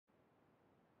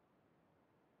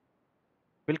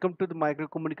Welcome to the micro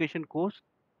communication course.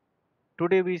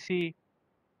 Today we see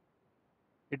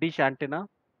a dish antenna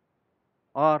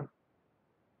or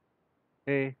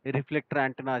a reflector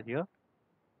antenna here.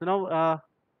 So now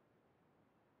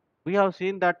we have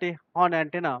seen that a horn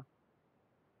antenna,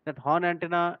 that horn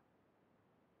antenna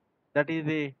that is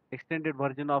a extended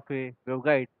version of a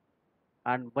waveguide,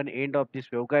 and one end of this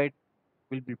waveguide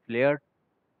will be flared,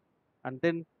 and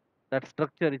then that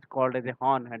structure is called as a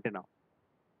horn antenna.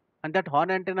 And that horn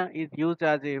antenna is used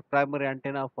as a primary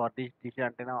antenna for this dish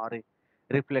antenna or a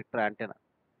reflector antenna.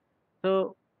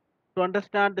 So to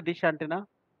understand the dish antenna,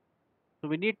 so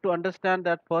we need to understand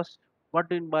that first what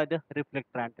do you mean by the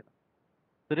reflector antenna.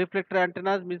 The reflector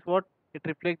antennas means what? It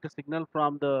reflects the signal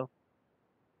from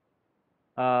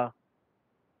uh,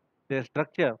 the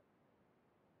structure.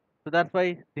 So that's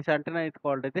why this antenna is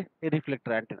called as a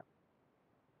reflector antenna.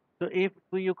 So if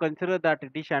you consider that a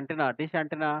dish antenna dish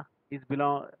antenna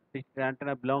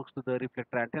belongs to the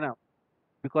reflector antenna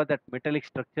because that metallic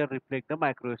structure reflects the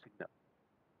microwave signal.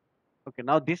 Okay,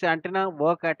 now this antenna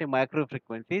work at a micro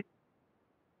frequency.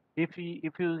 If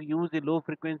you use a low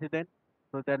frequency, then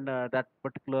that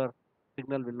particular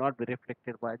signal will not be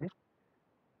reflected by the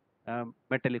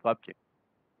metallic object.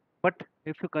 But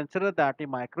if you consider that a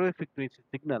microwave frequency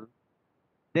signal,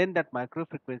 then that microwave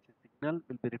frequency signal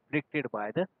will be reflected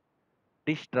by the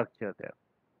dish structure there.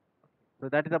 So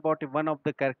that is about one of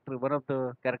the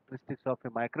characteristics of a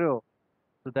microwave.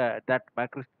 So that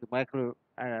micro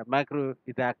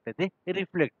is act as a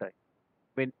reflector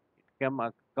when it come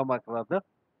across the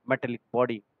metallic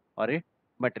body or a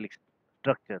metallic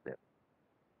structure there.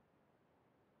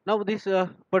 Now this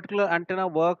particular antenna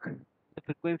work the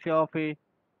frequency of a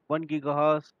 1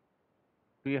 gigahertz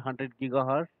to a 100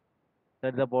 gigahertz.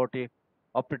 That is about a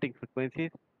operating frequencies.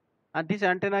 And this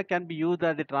antenna can be used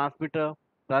as a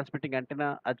transmitting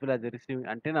antenna as well as a receiving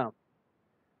antenna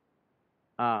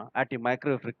at a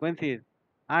microwave frequencies.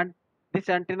 And this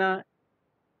antenna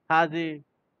has a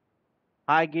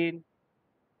high gain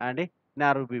and a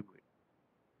narrow beamwidth.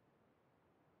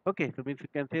 Okay, so means you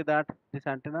can say that this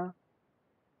antenna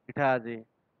it has a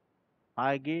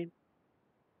high gain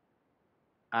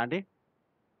and a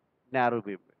narrow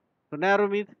beamwidth. So narrow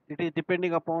means it is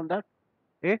depending upon that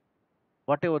a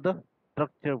whatever the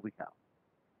structure we have.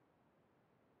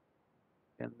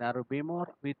 Can narrow beam or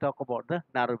we talk about the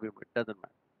narrow beam, it doesn't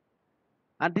matter.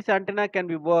 And this antenna can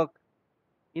be worked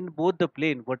in both the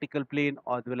plane, vertical plane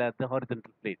as well as the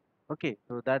horizontal plane. Okay,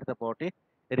 so that's about a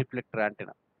reflector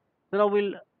antenna. So now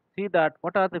we'll see that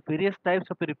what are the various types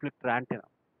of a reflector antenna.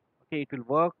 Okay, it will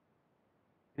work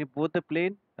in both the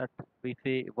plane that we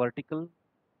say vertical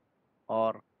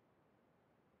or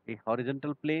a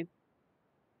horizontal plane.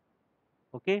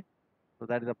 Okay, so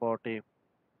that is about a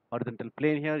horizontal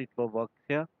plane here. It will work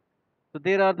here. So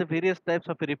there are the various types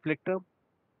of a reflector.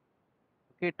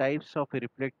 Okay, types of a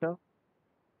reflector.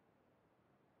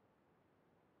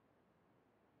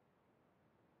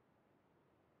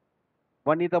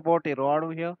 One is about a rod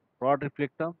here, rod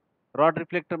reflector. Rod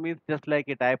reflector means just like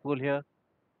a dipole here.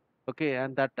 Okay,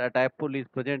 and that dipole is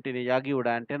present in a Yagi Uda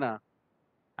antenna.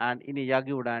 And in a Yagi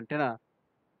Uda antenna,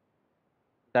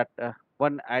 that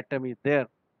one atom is there.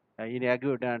 In a Yagi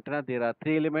Uda antenna, there are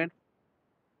three elements.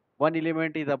 One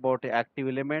element is about a active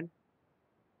element,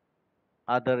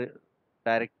 other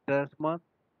direct transformer,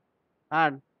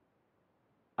 and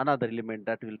another element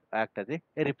that will act as a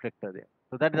reflector there.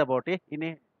 So that is about a in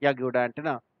a Yagi Uda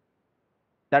antenna.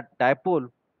 That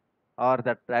dipole or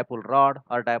that dipole rod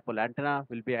or dipole antenna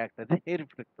will be act as a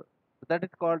reflector. So that is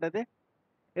called as a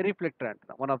reflector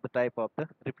antenna, one of the type of the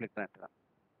reflector antenna.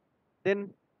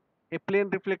 Then a plane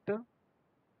reflector.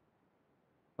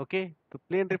 Okay, so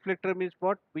plane reflector means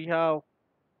what? We have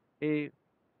a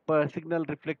signal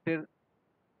reflected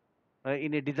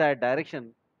in a desired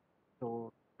direction.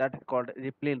 So that is called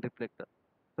a plane reflector.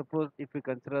 Suppose if we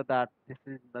consider that this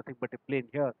is nothing but a plane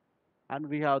here, and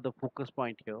we have the focus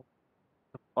point here,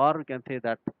 or we can say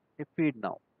that a feed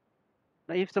now.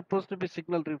 Now, if supposed to be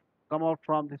come out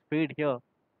from this feed here,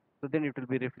 so then it will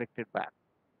be reflected back.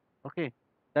 Okay,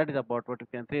 that is about what we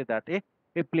can say that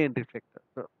a plane reflector.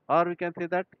 So, or we can say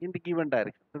that in the given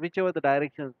direction. So, whichever the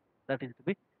direction that is to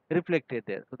be reflected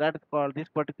there. So, that is called this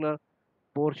particular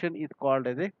portion is called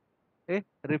as a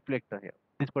reflector here.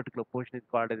 This particular portion is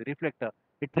called as a reflector.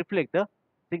 It reflects the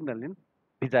signal in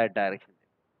desired direction.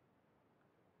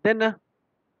 Then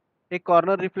a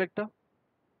corner reflector.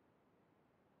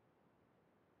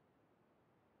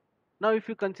 Now, if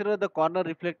you consider the corner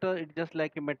reflector, it's just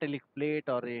like a metallic plate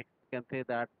or a you can say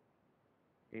that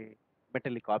a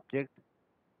metallic object,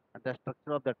 and the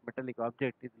structure of that metallic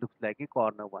object it looks like a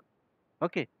corner one.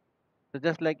 Okay, so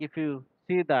just like if you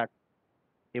see that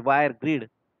a wire grid,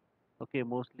 okay,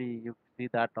 mostly you see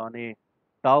that on a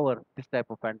tower, this type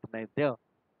of antenna is there.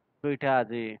 So it has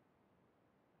a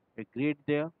grid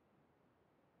there,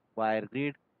 wire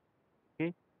grid,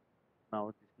 okay. Now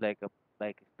this is like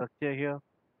a structure here,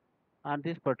 and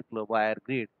this particular wire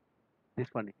grid, this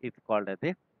one is called as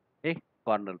a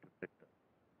corner reflector.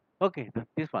 Okay,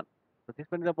 this one. So this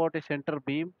one is about a center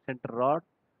beam, center rod,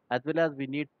 as well as we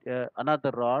need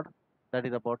another rod that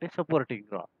is about a supporting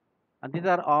rod. And these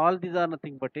are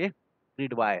nothing but a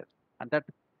grid wires. And that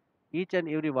each and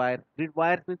every wire, grid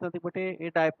wires means nothing but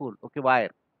a dipole, okay,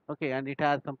 wire. Okay, and it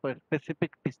has some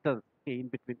specific distance, okay, in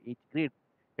between each grid.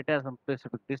 It has some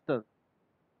specific distance.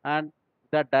 And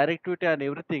that directivity and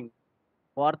everything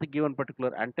for the given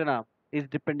particular antenna is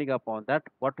depending upon that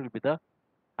what will be the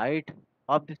height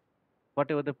of this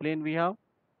whatever the plane we have,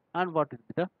 and what will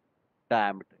be the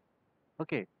diameter.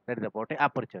 Okay, that is about a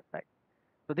aperture size.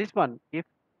 So this one, if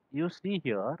you see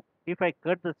here, if I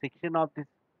cut the section of this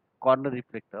corner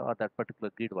reflector or that particular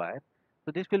grid wire,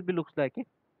 so this will be looks like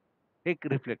a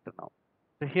reflector now.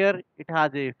 So here it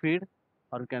has a feed,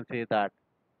 or you can say that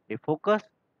a focus,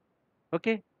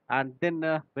 okay, and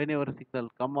then whenever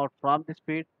signal come out from this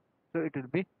feed, so it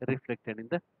will be reflected in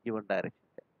the given direction.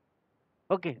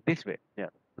 Okay, this way. Yeah.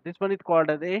 So this one is called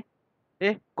as a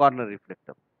corner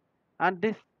reflector. And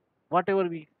this, whatever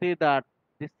we say that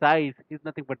this size is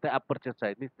nothing but the aperture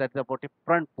size. Means that's about a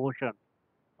front portion,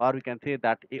 or we can say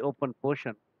that a open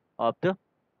portion of the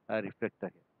reflector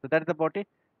here. So that is about it.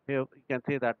 Here you can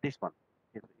say that this one.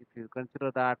 If you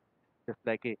consider that just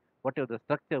like a whatever the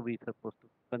structure we supposed to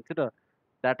consider,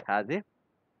 that has a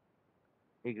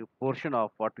portion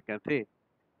of what we can say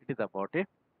it is about a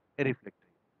reflector.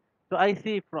 So I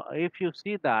see if you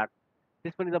see that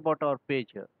this one is about our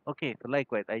page here. Okay, so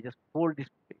likewise I just fold this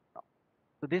page now.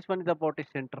 So this one is about a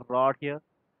center rod here.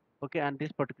 Okay, and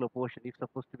this particular portion is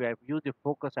supposed to be I use a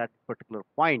focus at this particular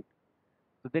point.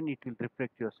 So then it will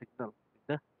reflect your signal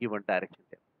in the given direction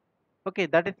there. Okay,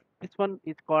 that is this one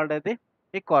is called as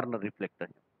a corner reflector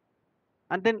here.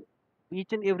 And then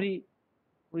each and every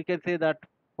we can say that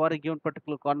for a given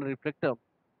particular corner reflector,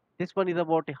 this one is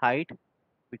about a height.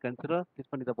 We consider this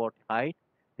one is about height.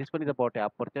 This one is about a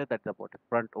aperture, that's about a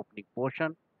front opening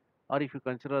portion. Or if you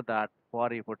consider that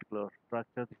for a particular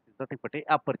structure, this is nothing but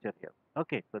a aperture here.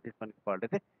 Okay, so this one is called as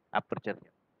a aperture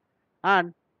here.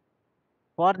 And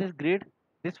for this grid,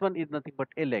 this one is nothing but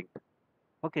a length.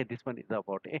 Okay, this one is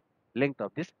about a length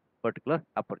of this particular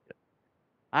aperture.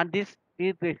 And this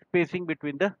is the spacing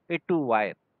between the a two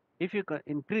wire. If you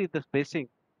increase the spacing,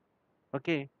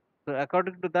 okay, so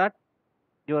according to that,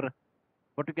 your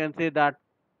what you can say that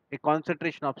a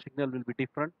concentration of signal will be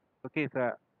different. Okay,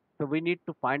 so we need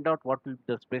to find out what will be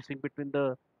the spacing between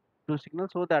the two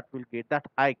signals so that we'll get that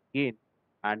high gain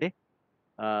and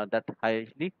a that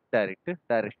highly directed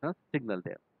directional signal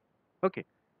there. Okay,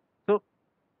 so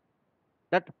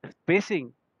that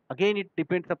spacing again it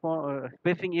depends upon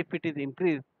spacing. If it is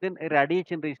increased, then a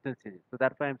radiation resistance is. So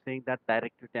that's why I'm saying that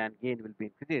directivity and gain will be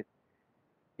increased.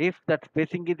 If that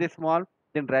spacing is small,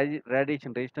 then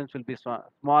radiation resistance will be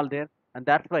small there, and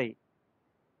that's why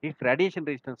if radiation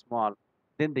resistance small,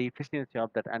 then the efficiency of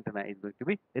that antenna is going to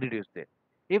be reduced there.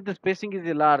 If the spacing is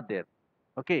a large there,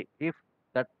 okay, if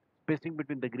that spacing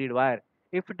between the grid wire,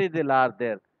 if it is a large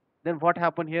there, then what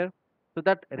happen here? So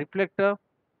that reflector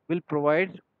will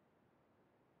provide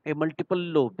a multiple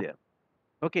lobe there.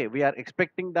 Okay, we are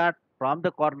expecting that from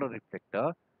the corner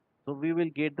reflector, so we will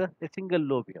get a single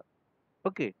lobe here.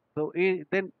 Okay, so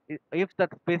then if that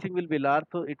spacing will be large,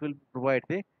 so it will provide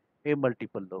a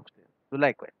multiple lobes there. So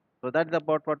likewise, so that's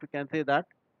about what we can say that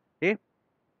if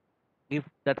if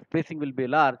that spacing will be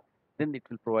large, then it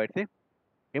will provide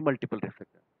a multiple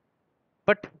reflector.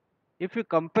 But if you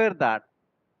compare that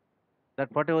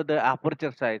whatever the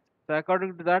aperture size, so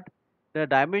according to that, the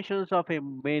dimensions of a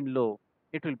main lobe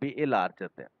it will be a larger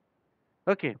there.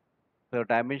 Okay, so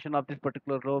dimension of this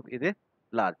particular lobe is a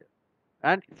larger,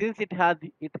 and since it has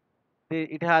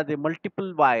a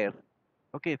multiple wires.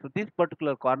 Okay, so this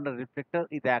particular corner reflector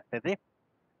is act as a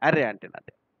array antenna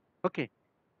there. Okay,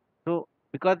 so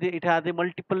because it has a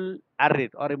multiple arrays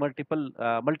or a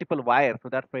multiple wires, so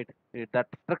that's why that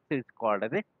structure is called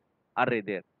as a array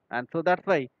there. And so that's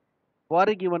why for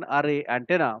a given array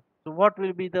antenna, so what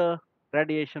will be the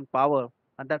radiation power?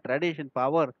 And that radiation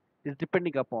power is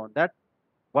depending upon that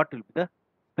what will be the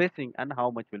spacing and how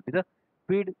much will be the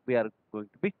speed we are going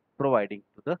to be providing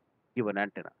to the given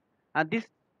antenna. And this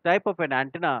type of an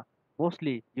antenna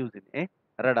mostly used in a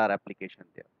radar application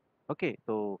there. Okay,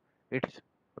 so it's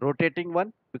rotating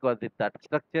one because that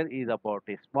structure is about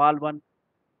a small one,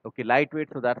 okay, lightweight,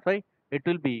 so that's why it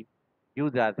will be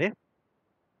use as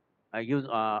a use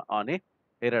on a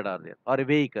radar there or a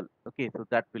vehicle. Okay, so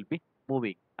that will be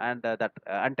moving, and that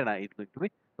antenna is going to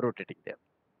be rotating there.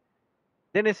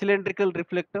 Then a cylindrical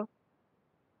reflector.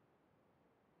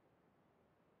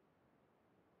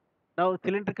 Now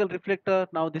cylindrical reflector.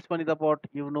 Now this one is about,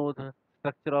 the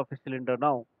structure of a cylinder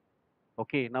now.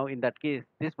 Okay, now in that case,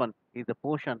 this one is the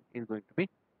portion is going to be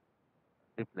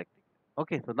reflecting.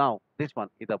 Okay, so now this one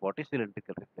is about a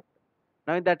cylindrical reflector.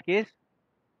 Now in that case,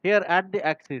 here at the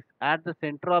axis, at the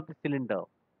center of the cylinder,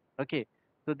 okay,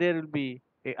 so there will be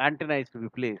a antenna is to be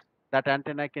placed. That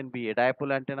antenna can be a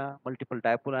dipole antenna, multiple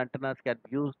dipole antennas can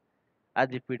be used as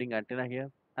a feeding antenna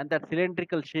here, and that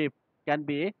cylindrical shape can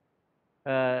be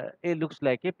it looks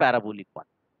like a parabolic one.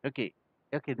 Okay,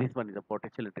 okay, this one is about a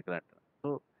cylindrical antenna.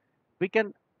 So we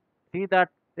can see that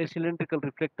a cylindrical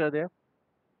reflector there.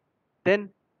 Then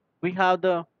we have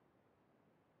the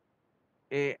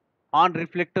a on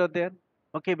reflector there.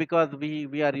 Okay, because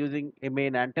we are using a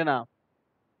main antenna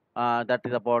that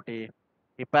is about a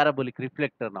parabolic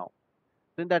reflector now.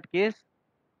 So in that case,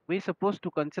 we supposed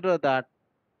to consider that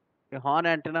a horn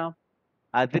antenna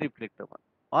as the reflector one,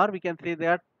 or we can say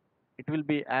that it will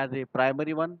be as a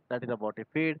primary one that is about a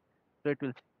fade. So it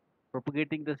will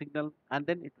propagating the signal and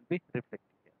then it will be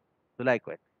reflecting here. So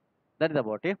likewise, that is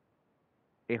about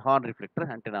a horn reflector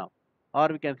antenna, or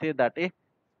we can say that a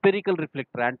spherical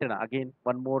reflector antenna. Again,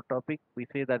 one more topic we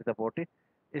say that is about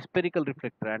a spherical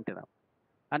reflector antenna.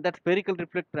 And that spherical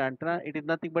reflector antenna, it is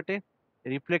nothing but a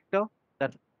reflector.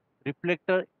 That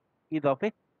reflector is of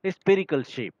a spherical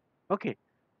shape. Okay,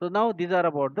 so now these are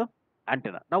about the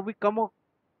antenna. Now we come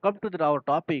to our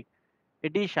topic, a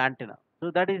dish antenna. So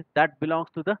that belongs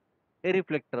to the a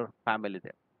reflector family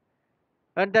there.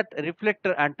 And that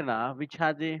reflector antenna which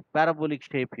has a parabolic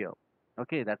shape here.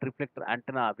 Okay, that reflector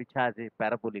antenna which has a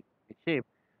parabolic shape,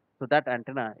 so that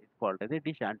antenna is called as a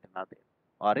dish antenna there,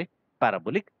 or a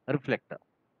parabolic reflector.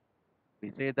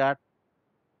 We say that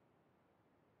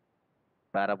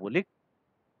parabolic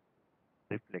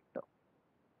reflector.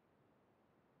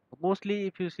 Mostly,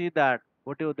 if you see that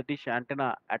whatever the dish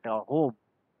antenna at our home,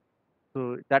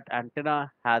 so that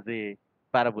antenna has a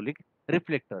parabolic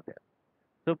reflector there.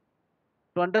 So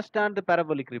to understand the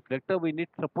parabolic reflector, we need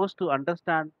supposed to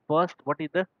understand first what is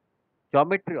the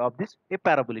geometry of this a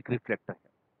parabolic reflector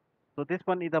here. So this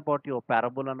one is about your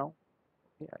parabola now.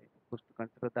 Okay, I supposed to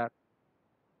consider that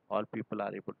all people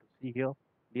are able to see here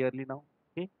clearly now.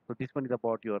 Okay, so this one is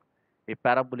about your a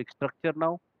parabolic structure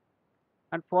now.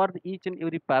 And for each and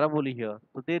every parabola here,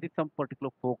 so there is some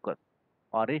particular focus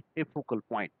or a focal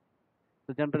point.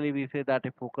 So generally we say that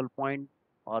a focal point,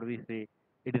 or we say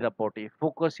it is about a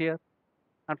focus here.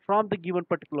 And from the given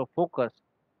particular focus,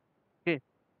 okay,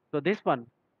 so this one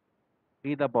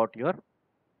is about your,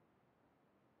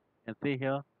 and say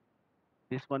here,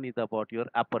 this one is about your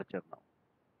aperture now.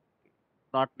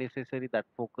 Not necessary that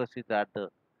focus is at the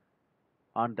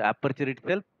on the aperture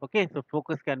itself. Okay, so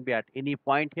focus can be at any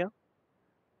point here.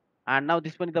 And now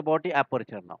this one is about the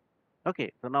aperture now.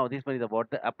 Okay, so now this one is about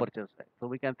the aperture side. So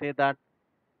we can say that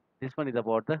this one is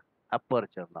about the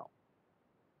aperture now.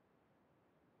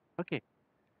 Okay,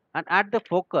 and at the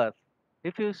focus,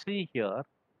 if you see here,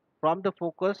 from the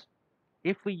focus,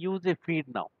 if we use a feed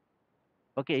now,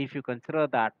 okay, if you consider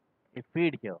that a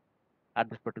feed here at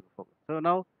this particular focus, so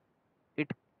now it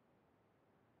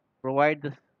provides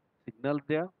the signal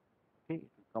there. Okay, it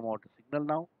will come out the signal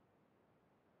now,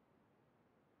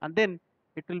 and then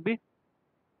it will be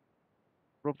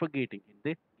propagating in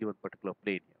the given particular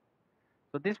plane here.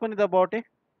 So this one is about a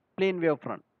plane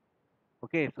wavefront.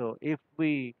 Okay, so if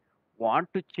we want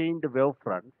to change the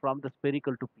wavefront from the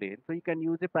spherical to plane, so you can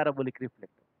use a parabolic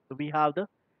reflector. So we have the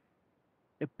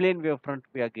a plane wavefront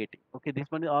we are getting. Okay, this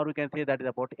one, or we can say that is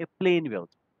about a plane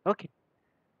waves. Okay,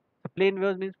 so plane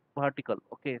waves means vertical.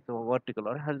 Okay, so vertical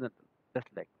or horizontal, just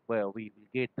like where we will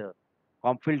get the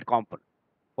field component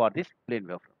for this plane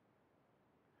wavefront.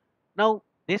 Now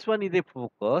this one is a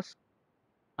focus,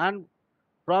 and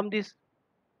from this,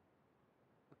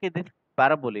 okay, this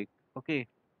parabolic. Okay,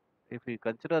 if we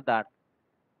consider that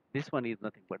this one is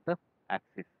nothing but the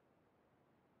axis.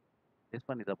 This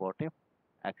one is about a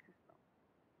axis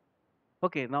now.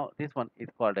 Okay, now this one is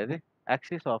called as a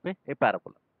axis of a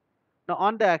parabola. Now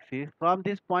on the axis, from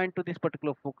this point to this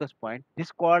particular focus point, this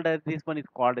one is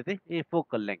called as a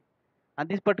focal length. And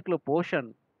this particular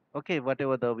portion, okay,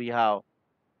 whatever the we have,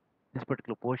 this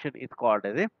particular portion is called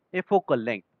as a focal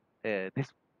length.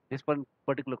 This one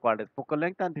particular called as focal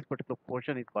length, and this particular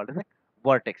portion is called as a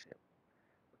vertex.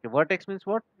 Okay, vertex means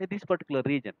what? This particular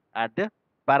region at the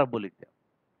parabolic there.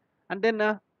 And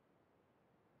then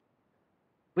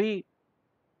we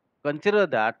consider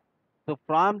that. So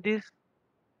from this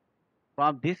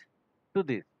to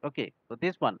this. Okay, so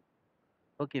this one.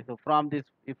 Okay, so from this,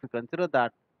 if you consider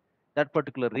that that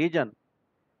particular region,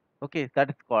 okay, that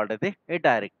is called as a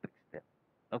directrix there.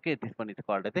 Okay, this one is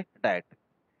called as a directrix,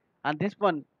 and this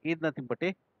one is nothing but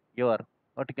a your,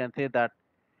 what you can say, that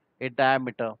a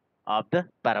diameter of the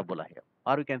parabola here,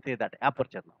 or you can say that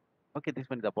aperture now. Okay, this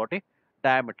one is about a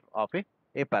diameter of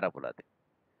a parabola there.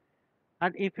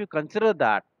 And if you consider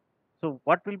that, so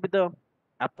what will be the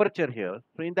aperture here?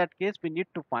 So in that case, we need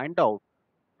to find out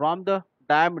from the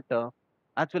diameter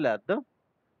as well as the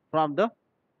from the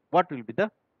what will be the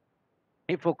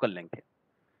a focal length here.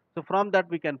 So from that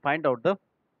we can find out the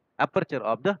aperture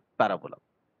of the parabola.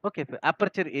 Okay, so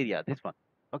aperture area, this one.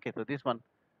 Okay, so this one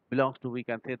belongs to, we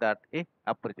can say that, a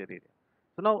aperture area.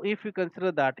 So now if you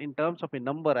consider that in terms of a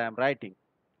number I am writing,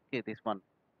 okay, this one,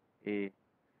 a,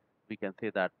 we can say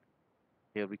that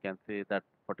here we can say that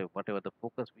whatever the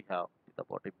focus we have is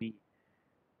about a B.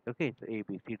 Okay, so A,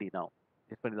 B, C, D now.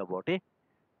 This one is about a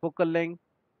focal length.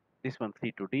 This one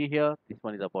C to D here. This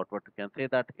one is about, what you can say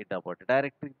that, it about a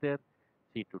directrix there.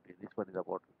 C to D. This one is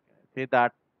about, we can say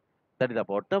that is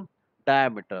about the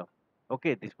diameter.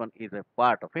 Okay, this one is a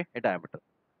part of a diameter.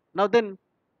 Now then,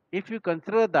 if you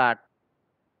consider that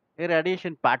a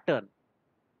radiation pattern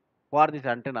for this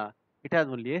antenna, it has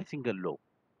only a single lobe.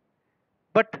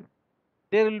 But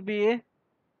there will be a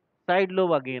side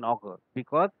lobe again occur,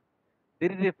 because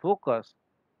there is a focus,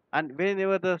 and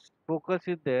whenever the focus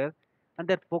is there, and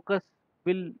that focus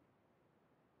will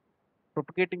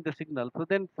propagating the signal, so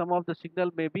then some of the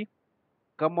signal may be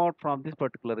come out from this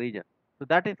particular region. So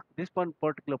that is, this one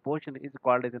particular portion is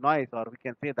called as a noise, or we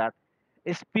can say that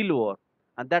a spillover,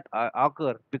 and that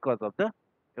occur because of the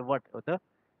what the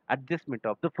adjustment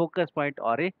of the focus point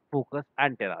or a focus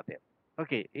antenna there.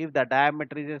 Okay, if the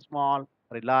diameter is a small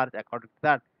or a large, according to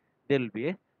that, there will be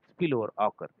a spillover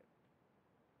occur.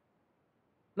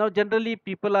 Now, generally,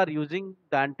 people are using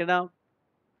the antenna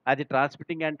as a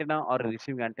transmitting antenna or a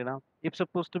receiving antenna. If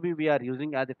supposed to be we are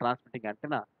using as a transmitting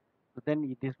antenna, so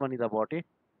then this one is about a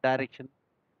direction.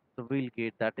 So we'll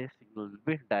get that a signal will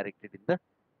be directed in the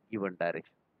given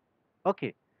direction.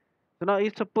 Okay. So now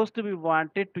if supposed to be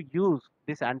wanted to use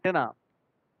this antenna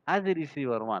as a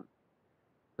receiver one,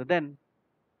 so then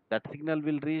that signal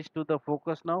will reach to the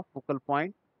focus now, focal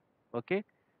point. Okay.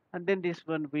 And then this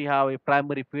one we have a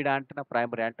primary feed antenna,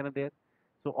 primary antenna there.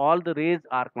 So all the rays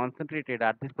are concentrated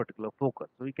at this particular focus.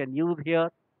 So we can use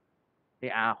here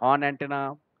a horn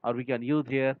antenna, or we can use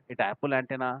here a dipole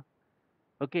antenna.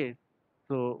 Okay,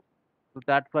 so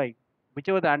that's why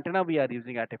whichever the antenna we are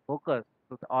using at a focus,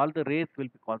 so all the rays will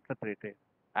be concentrated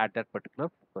at that particular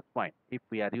focus point if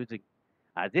we are using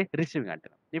as a receiving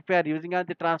antenna. If we are using as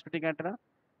the transmitting antenna,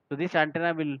 so this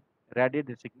antenna will radiate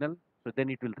the signal, so then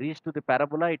it will reach to the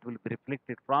parabola, it will be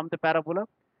reflected from the parabola,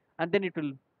 and then it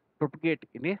will propagate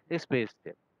in a space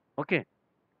there. Okay,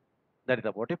 that is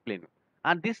about a plane wave.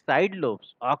 And these side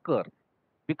lobes occur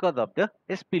because of the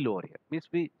spillover here. Means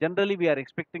we generally we are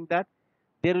expecting that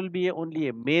there will be only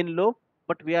a main lobe,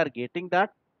 but we are getting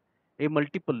that a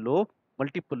multiple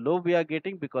lobe we are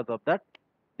getting, because of that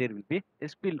there will be a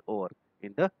spillover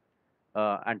in the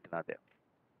antenna there.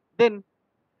 Then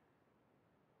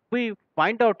we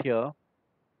find out here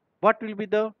what will be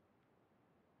the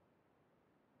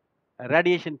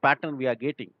radiation pattern we are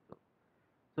getting.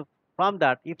 So from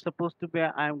that, if supposed to be,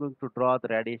 I am going to draw the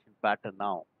radiation pattern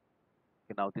now.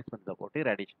 Okay, now this one is about a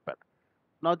radiation pattern.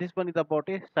 Now this one is about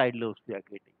a side lobes we are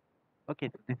getting. Okay,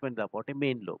 so this one is about a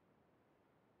main lobe.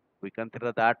 We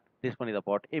consider that this one is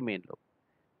about a main lobe.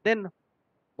 Then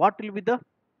what will be the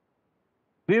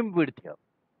beam width here?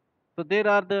 So there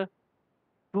are the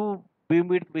two beam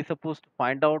width we supposed to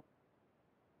find out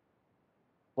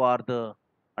for the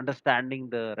understanding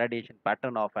the radiation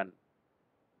pattern of an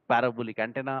parabolic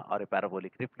antenna or a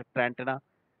parabolic reflector antenna.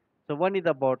 So one is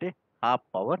about a half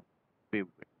power beam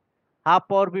width. Half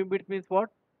power beam width means what?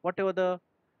 Whatever the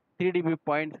 3 dB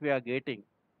points we are getting.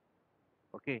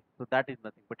 Okay, so that is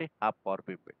nothing but a half power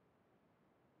beam width.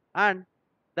 And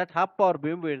that half power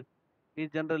beam width is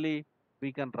generally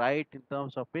we can write in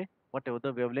terms of a whatever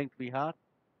the wavelength we have,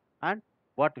 and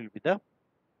what will be the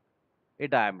a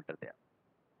diameter there.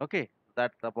 Okay,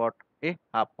 that's about a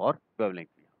half power wavelength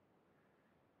we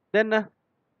have. Then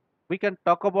we can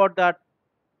talk about that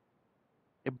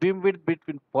a beam width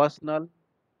between first null.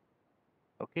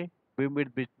 Okay, beam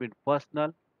width between first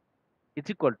null is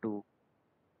equal to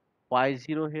phi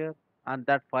 0 here, and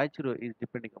that phi 0 is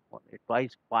depending upon a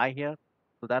twice phi here,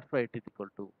 so that's why it is equal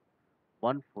to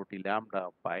 140 lambda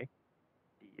pi dA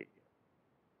here.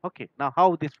 Okay, now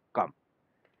how this come?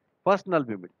 First null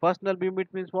beam width. First null beam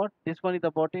width means what? This one is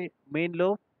about a main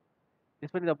lobe.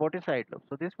 This one is about a side lobe.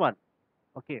 So this one,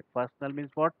 okay, first null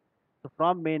means what? So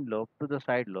from main lobe to the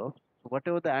side lobe, so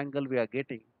whatever the angle we are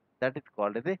getting, that is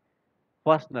called as a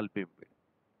first null beam width.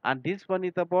 And this one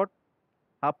is about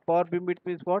half power beam width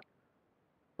means what?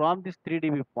 From this 3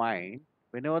 dB point,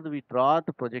 whenever we draw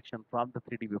the projection from the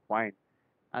 3 dB point,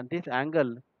 and this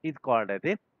angle is called as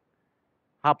a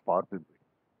half power beam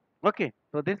width. Okay,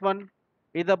 so this one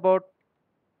is about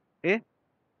a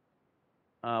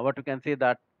what you can say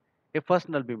that a first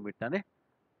null beam width and a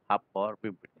half power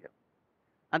beam width here.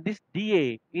 And this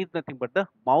dA is nothing but the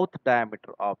mouth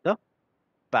diameter of the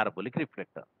parabolic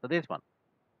reflector. So this one.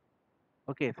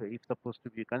 Okay, so if supposed to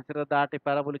be consider that a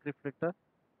parabolic reflector,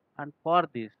 and for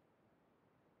this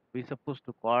we supposed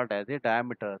to call it as a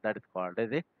diameter, that is called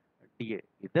as a dA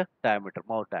is the diameter,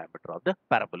 mouth diameter of the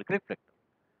parabolic reflector.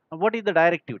 And what is the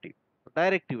directivity? So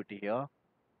directivity here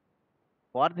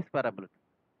for this parabolic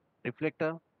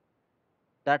reflector,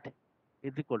 that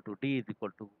is equal to D is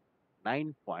equal to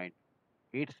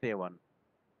 9.87,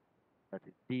 that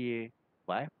is dA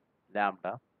by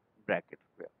lambda bracket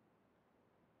square.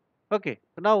 Okay,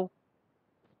 so now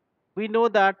we know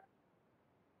that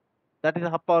that is a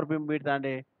half power beam width and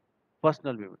a first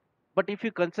null beam width. But if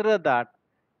you consider that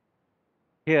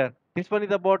here, this one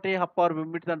is about a half power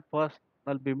beam width and first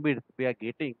null beam width we are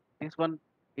getting. This one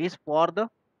is for the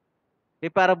a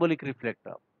parabolic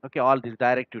reflector. Okay, all this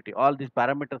directivity, all these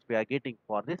parameters we are getting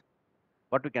for this.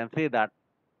 What we can say that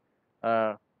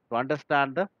to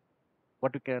understand the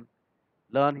what we can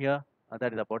learn here,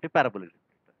 that is about a parabolic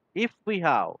reflector. If we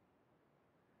have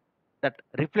that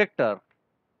reflector,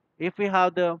 if we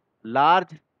have the large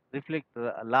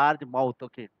reflector, a large mouth,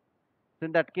 okay, so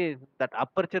in that case, that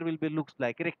aperture will be looks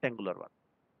like a rectangular one.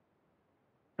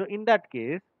 So in that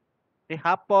case, a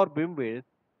half power beam width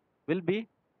will be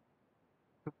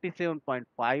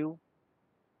 57.5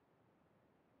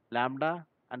 lambda,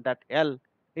 and that L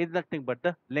is nothing but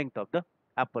the length of the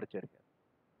aperture here.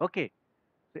 Okay,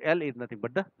 so L is nothing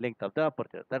but the length of the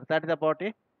aperture. That is about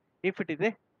a, if it is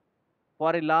a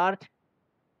for a large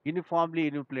uniformly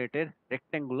illuminated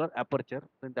rectangular aperture,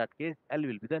 so in that case L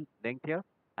will be the length here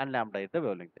and lambda is the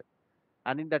wavelength here.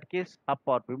 And in that case, half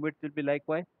power beam width will be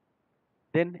likewise.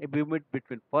 Then a beam width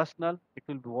between first null, it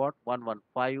will be what?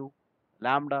 115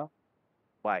 lambda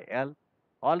by L.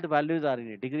 All the values are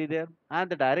in a degree there, and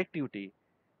the directivity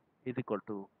is equal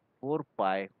to 4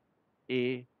 pi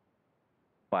A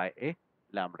by a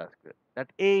lambda square.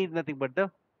 That A is nothing but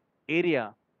the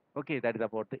area. Okay, that is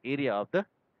about the area of the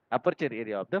aperture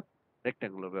area of the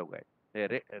rectangular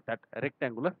waveguide. That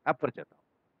rectangular aperture.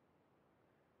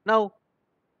 Now,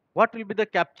 what will be the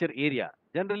capture area?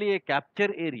 Generally, a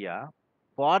capture area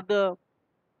for the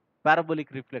parabolic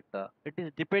reflector, it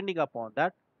is depending upon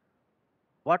that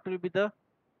what will be the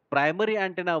primary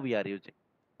antenna we are using.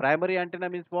 Primary antenna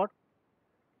means what?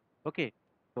 Okay,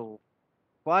 so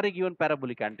for a given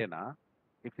parabolic antenna,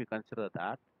 if you consider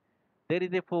that, there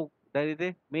is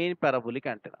a main parabolic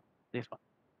antenna. This one.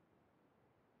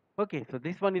 Okay, so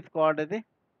this one is called as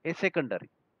a secondary.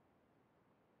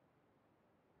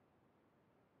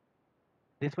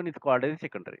 This one is called as a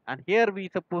secondary. And here we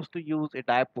supposed to use a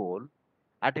dipole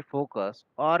at a focus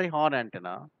or a horn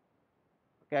antenna.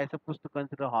 Okay, I supposed to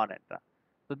consider horn antenna.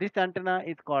 So this antenna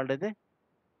is called as a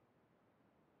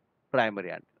primary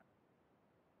antenna.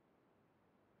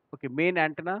 Okay, main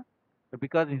antenna,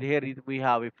 because here is we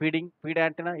have a feed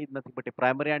antenna is nothing but a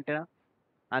primary antenna,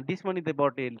 and this one is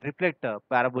about a reflector.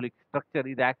 Parabolic structure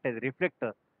is act as a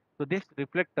reflector. So this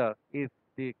reflector is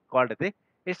called as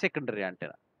a secondary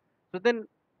antenna. So then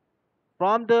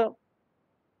from the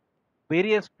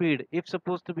various speed, if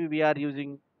supposed to be we are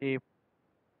using a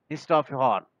instead of a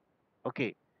horn,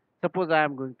 okay, suppose I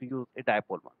am going to use a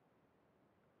dipole one.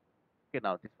 Okay,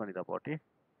 now this one is about a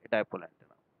dipole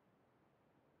antenna.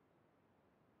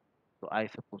 So I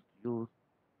suppose to use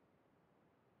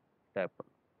dipole.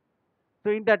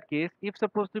 So in that case, if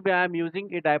supposed to be I am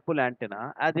using a dipole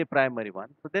antenna as a primary one,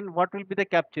 so then what will be the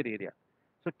capture area?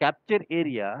 So capture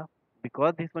area,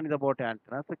 because this one is about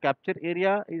antenna, so capture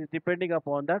area is depending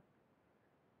upon that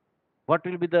what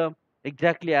will be the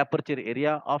exactly aperture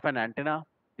area of an antenna.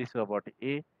 This is about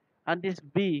A, and this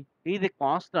B is a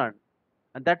constant,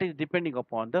 and that is depending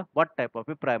upon the what type of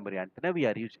a primary antenna we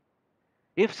are using.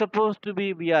 If supposed to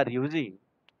be we are using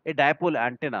a dipole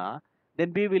antenna,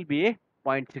 then B will be a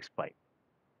 0.65.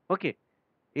 Okay,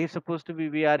 if supposed to be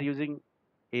we are using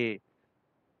a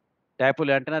dipole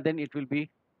antenna, then it will be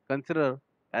considered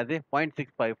as a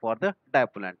 0.65 for the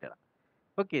dipole antenna.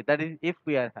 Okay, that is if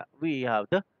we have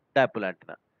the dipole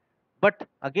antenna. But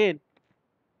again,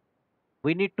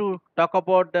 we need to talk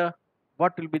about the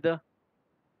what will be the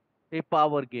a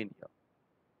power gain here.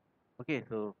 Okay,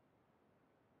 so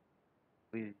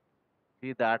we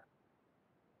see that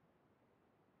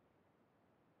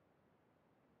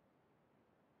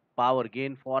power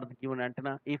gain for the given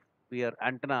antenna, if your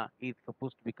antenna is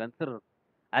supposed to be considered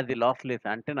as a lossless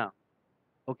antenna.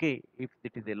 Okay, if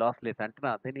it is a lossless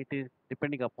antenna, then it is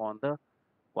depending upon the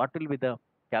what will be the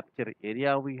capture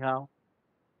area we have.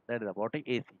 That is about a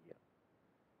AC here.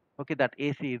 Okay, that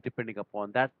AC is depending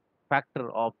upon that factor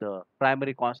of the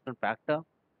primary constant factor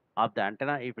of the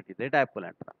antenna if it is a dipole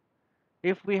antenna.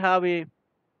 If we have a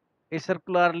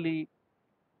circular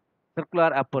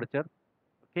aperture,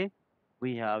 okay,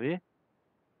 we have a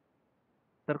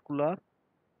circular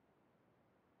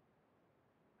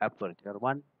aperture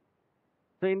one.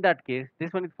 So in that case,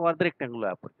 this one is for the rectangular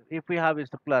aperture. If we have a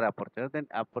circular aperture, then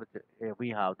aperture we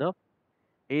have the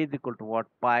A is equal to what,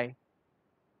 pi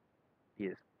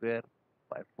a square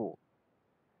by 4.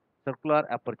 Circular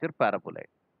aperture paraboloid.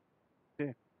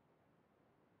 Okay.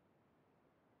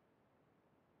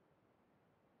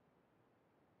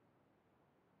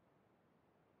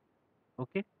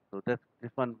 Okay. So this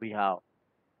one we have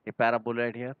a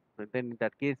paraboloid here. So then in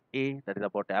that case, A, that is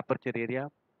about the aperture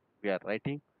area we are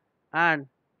writing, and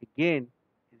again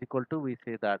is equal to, we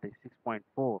say that is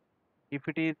 6.4. If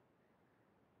it is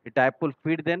a dipole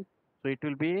feed, then so it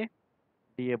will be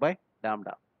dA by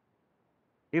lambda.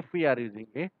 If we are using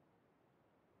a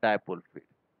dipole feed.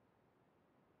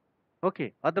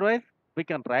 Okay. Otherwise, we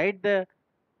can write the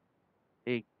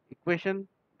equation,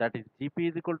 that is Gp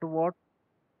is equal to what?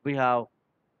 We have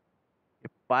a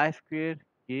pi square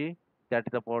k, that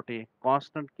is about a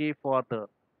constant k for the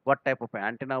what type of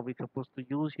antenna we supposed to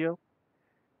use here,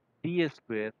 ds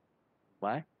square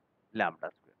by lambda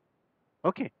square.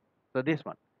 Okay. So this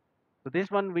one. So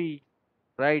this one we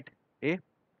write a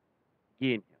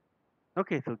gain here.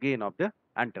 Okay. So gain of the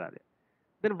antenna there.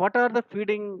 Then what are the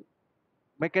feeding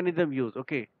mechanism used?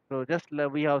 Okay. So just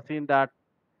we have seen that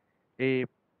a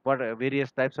what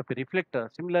various types of a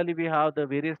reflector. Similarly, we have the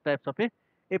various types of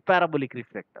a parabolic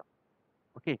reflector.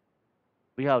 Okay,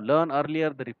 we have learned earlier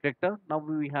the reflector. Now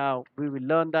we will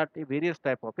learn that a various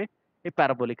type of a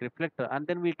parabolic reflector, and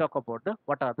then we'll talk about the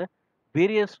what are the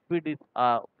various speed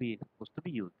we supposed to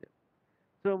be used there.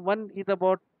 So one is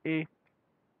about a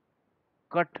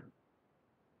cut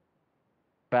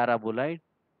paraboloid,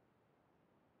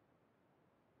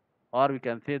 or we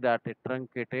can say that a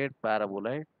truncated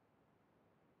paraboloid.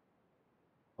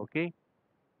 Okay,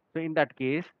 so in that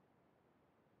case,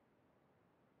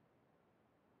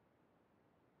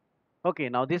 okay,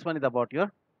 now this one is about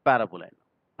your paraboloid.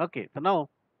 Okay, so now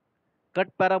cut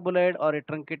paraboloid or a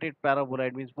truncated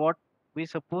paraboloid means what? We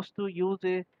supposed to use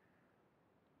a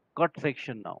cut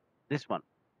section now. This one,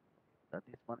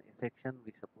 this one is section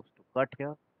we supposed to cut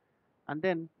here, and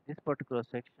then this particular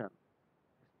section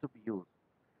is to be used.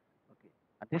 Okay,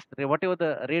 and this whatever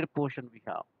the red portion we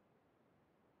have,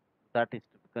 that is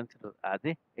to be considered as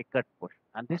a cut portion,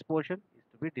 and this portion is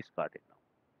to be discarded now.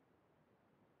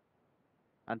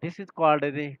 And this is called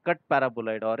as a cut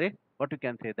paraboloid, or a what you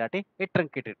can say that a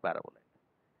truncated paraboloid.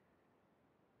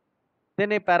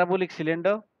 Then a parabolic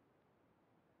cylinder.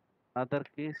 Other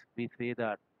case we say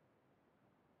that,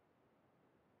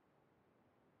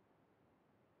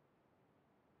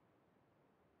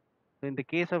 so in the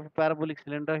case of a parabolic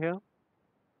cylinder here,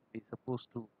 we supposed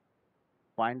to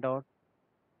find out,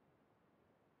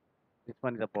 this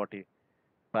one is about a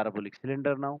parabolic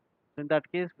cylinder now. So in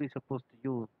that case, we supposed to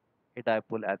use a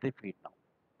dipole as a feed now.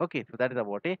 Okay, so that is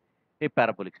about a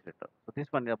parabolic cylinder. So this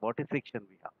one is about a section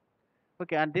we have.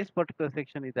 Okay, and this particular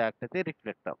section is act as a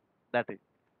reflector. That is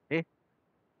a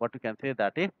what you can say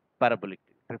that a parabolic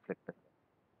reflector.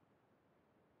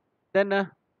 Then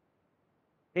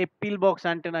a pillbox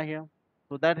antenna here.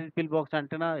 So that is pillbox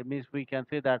antenna. It means we can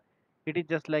say that it is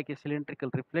just like a cylindrical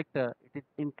reflector. It is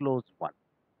enclosed one.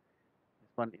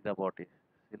 This one is about a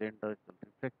cylindrical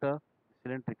reflector.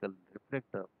 Cylindrical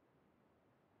reflector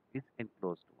is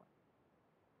enclosed one.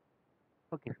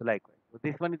 Okay, so likewise. So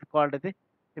this one is called as a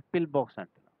pillbox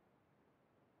antenna.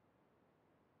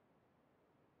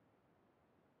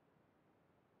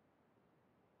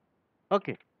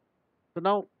 Okay, so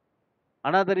now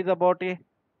another is about a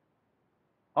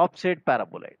offset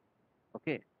paraboloid.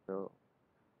 Okay, so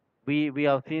we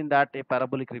have seen that a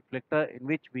parabolic reflector in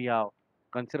which we have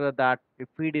considered that a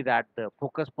feed is at the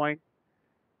focus point.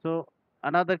 So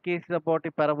another case is about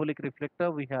a parabolic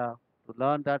reflector. We have to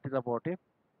learn that is about a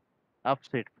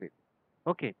offset feed.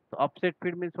 Okay, so offset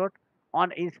feed means what?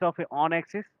 On instead of a on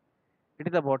axis, it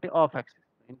is about a off axis.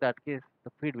 In that case,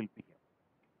 the feed will be here.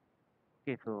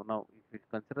 Okay, so now if we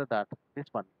consider that this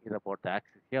one is about the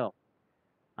axis here,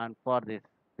 and for this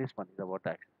one is about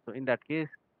the axis. So in that case,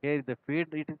 here is the feed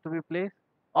it is to be placed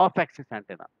off axis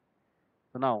antenna.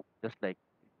 So now just like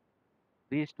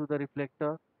reach to the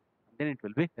reflector, and then it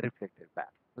will be reflected back.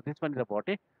 So this one is about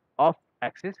a off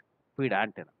axis feed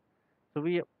antenna. So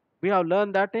we have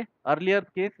learned that a earlier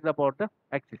case is about the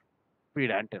axis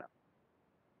feed antenna.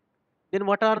 Then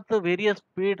what are the various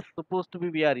feeds supposed to be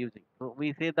we are using? So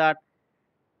we say that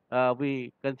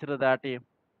we consider that a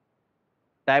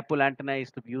dipole antenna is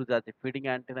to be used as a feeding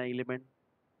antenna element.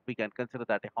 We can consider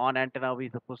that a horn antenna we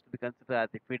supposed to be considered as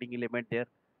a feeding element there.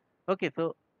 Okay,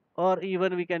 so or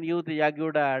even we can use the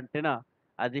Yagoda antenna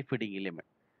as a feeding element.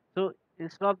 So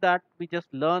instead of that, we just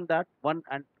learn that one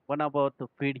about the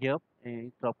feed here.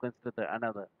 Instead of consider the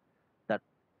another that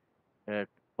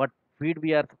what feed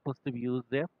we are supposed to be used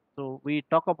there. So we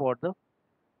talk about the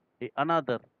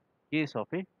another case of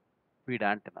a feed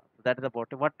antenna. So that is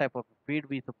about what type of feed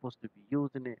we supposed to be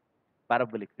used in a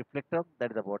parabolic reflector.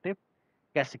 That is about a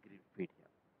Cassegrain feed here.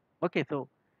 Okay, so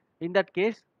in that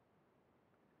case,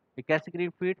 a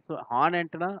Cassegrain feed. So horn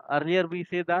antenna. Earlier we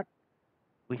say that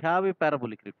we have a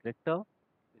parabolic reflector.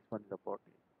 This one is about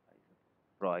I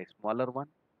draw a smaller one.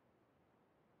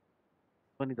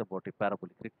 This one is about a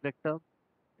parabolic reflector.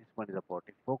 This one is about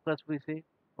a focus we say.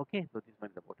 Okay, so this one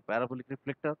is about a parabolic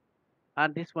reflector,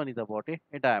 and this one is about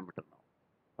a diameter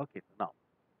now. Okay, so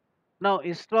now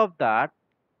instead of that,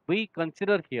 we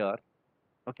consider here.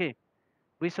 Okay,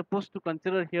 we supposed to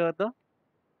consider here the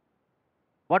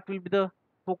what will be the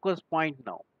focus point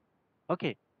now.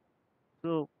 Okay,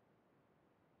 so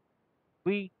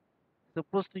we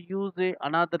supposed to use a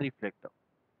another reflector.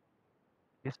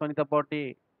 This one is about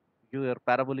a your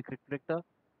parabolic reflector,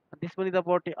 and this one is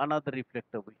about a another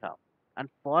reflector we have. And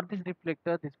for this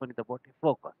reflector, this one is about a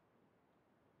focus.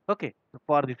 Okay, so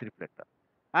for this reflector,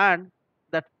 and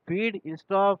that feed is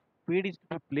to be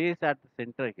placed at the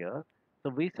center here. So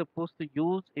we supposed to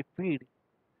use a feed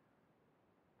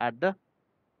at the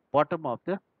bottom of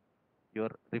the your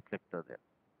reflector there.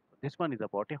 So this one is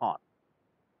about a horn.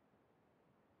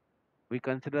 We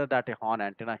consider that a horn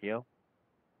antenna here.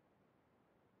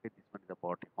 Okay, this one is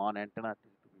about a horn antenna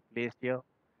to be placed here,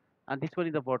 and this one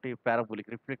is about a parabolic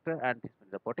reflector, and this one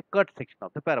is about a cut section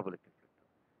of the parabolic reflector.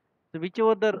 So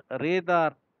whichever the rays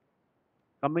are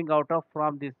coming out of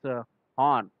from this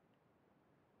horn,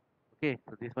 okay,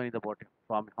 so this one is about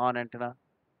from horn antenna.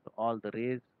 So all the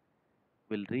rays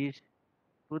will reach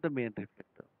to the main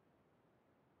reflector.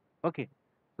 Okay,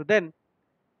 so then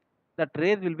that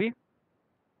rays will be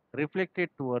reflected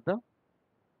toward the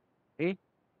a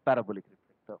parabolic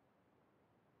reflector,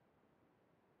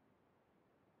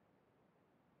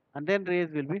 and then rays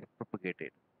will be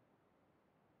propagated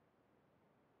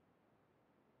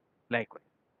likewise.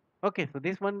 Okay, so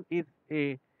this one is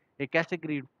a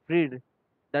category feed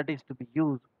that is to be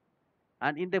used,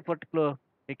 and in the particular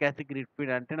a category feed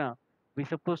antenna, we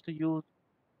supposed to use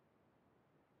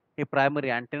a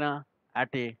primary antenna at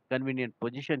a convenient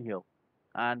position here,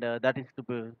 and that is to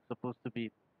be supposed to be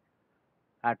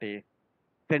at a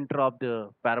center of the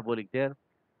parabolic there.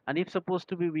 And if supposed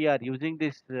to be we are using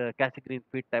this category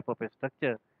feed type of a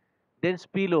structure, then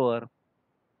spillover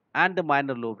and the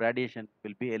minor lobe radiation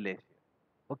will be less here.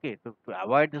 Okay, so to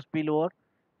avoid the spillover,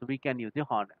 so we can use the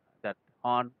horn, that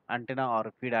horn antenna or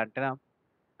a feed antenna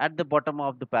at the bottom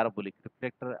of the parabolic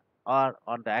reflector or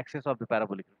on the axis of the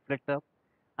parabolic reflector,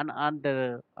 and on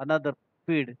the another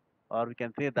feed, or we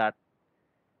can say that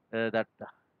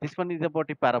this one is about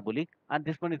a parabolic and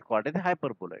this one is called as a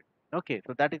hyperboloid. Okay,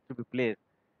 so that is to be placed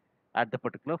at the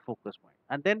particular focus point,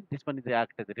 and then this one is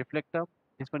act as a reflector.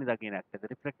 This one is again act as a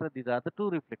reflector. These are the two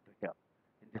reflectors here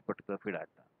in this particular feed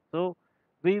antenna. So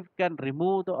we can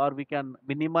remove or we can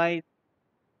minimize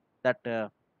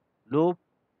that lobe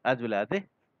as well as a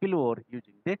spillover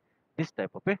using this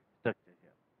type of a structure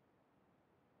here.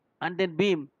 And then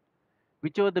beam,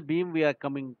 whichever the beam we are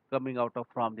coming out of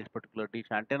from this particular dish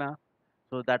antenna,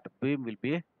 so that beam will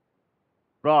be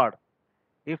broad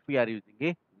if we are using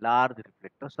a large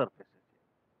reflector surfaces here.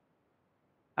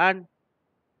 And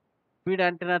feed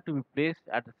antenna to be placed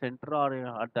at the center or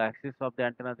at the axis of the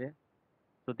antenna there.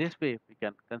 So this way we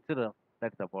can consider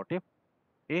that is about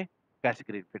a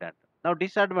category feed antenna. Now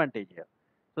disadvantage here.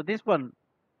 So this one,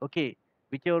 okay,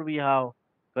 whichever we have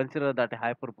considered that a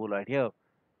hyperboloid here.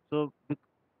 So,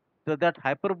 so that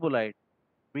hyperboloid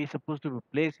we supposed to be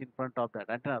placed in front of that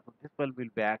antenna. So this one will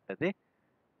be act as a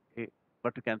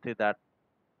what we can say that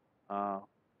uh,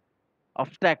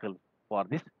 obstacle for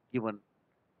this given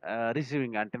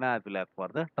receiving antenna as well as for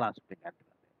the transmitting antenna.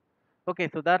 Okay,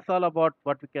 so that's all about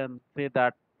what we can say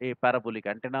that a parabolic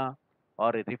antenna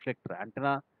or a reflector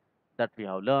antenna that we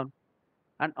have learned.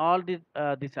 And all this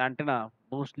antenna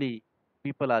mostly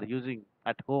people are using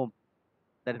at home.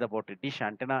 That is about a dish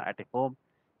antenna at a home.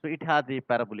 So it has a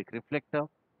parabolic reflector.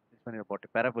 This one is about a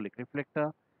parabolic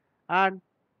reflector. And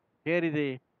here is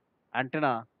a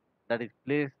antenna that is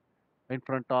placed in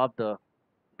front of the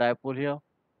dipole here.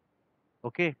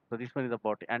 Okay, so this one is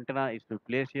about antenna is to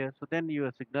place here. So then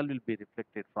your signal will be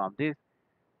reflected from this,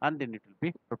 and then it will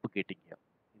be propagating here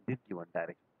in this given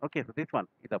direction. Okay, so this one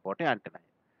is about a antenna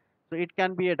here. So it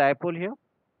can be a dipole here.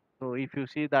 So if you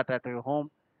see that at your home,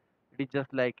 it is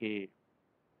just like a,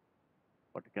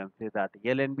 what you can say, that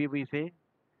LNB we say,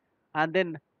 and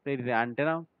then there is an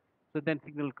antenna. So then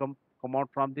signal come out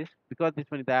from this, because this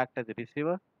one is act as a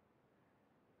receiver.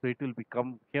 So it will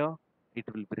become here, it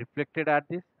will be reflected at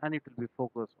this, and it will be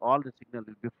focused. All the signal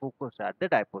will be focused at the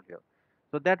dipole here.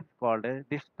 So that is called a,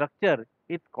 this structure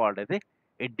is called as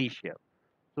a dish here.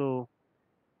 So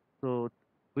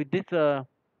with this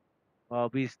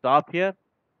we stop here.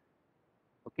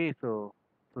 Okay, so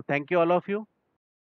thank you all of you.